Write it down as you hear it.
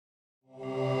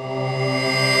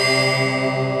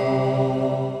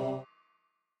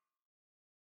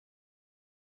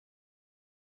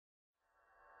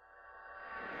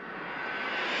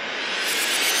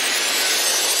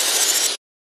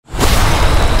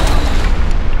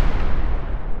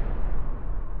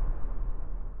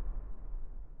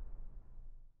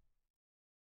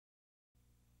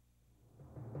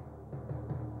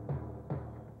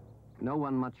No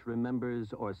one much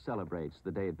remembers or celebrates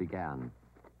the day it began,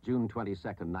 June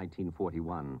 22nd,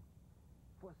 1941.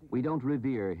 We don't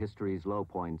revere history's low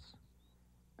points,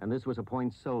 and this was a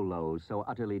point so low, so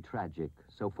utterly tragic,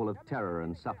 so full of terror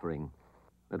and suffering,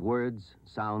 that words,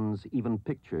 sounds, even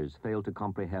pictures fail to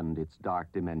comprehend its dark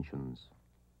dimensions.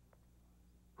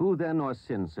 Who then or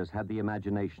since has had the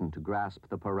imagination to grasp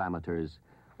the parameters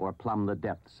or plumb the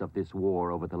depths of this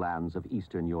war over the lands of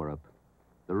Eastern Europe?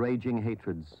 The raging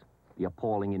hatreds, the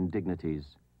appalling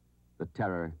indignities, the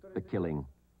terror, the killing,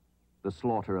 the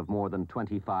slaughter of more than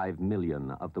 25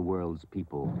 million of the world's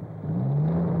people.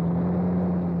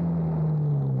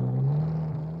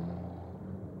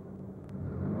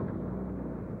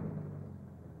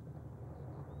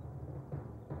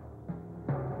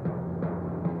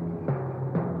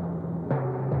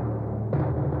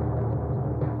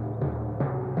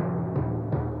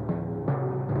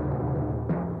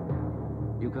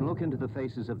 You can look into the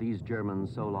faces of these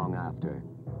Germans so long after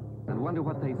and wonder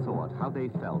what they thought, how they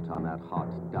felt on that hot,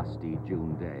 dusty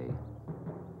June day.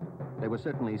 They were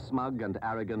certainly smug and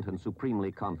arrogant and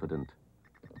supremely confident.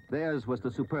 Theirs was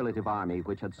the superlative army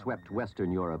which had swept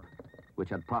Western Europe, which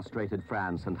had prostrated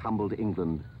France and humbled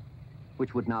England,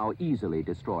 which would now easily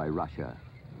destroy Russia.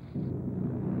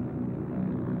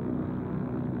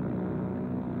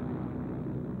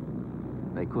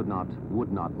 They could not,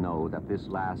 would not know that this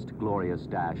last glorious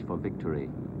dash for victory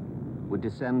would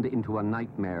descend into a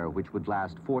nightmare which would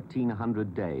last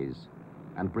 1,400 days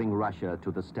and bring Russia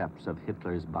to the steps of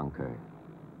Hitler's bunker.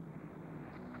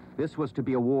 This was to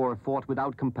be a war fought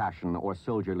without compassion or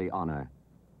soldierly honor,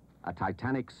 a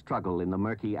titanic struggle in the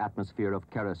murky atmosphere of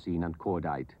kerosene and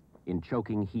cordite, in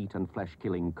choking heat and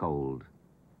flesh-killing cold.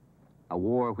 A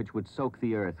war which would soak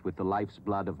the earth with the life's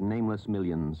blood of nameless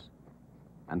millions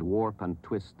and warp and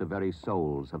twist the very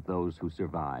souls of those who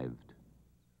survived.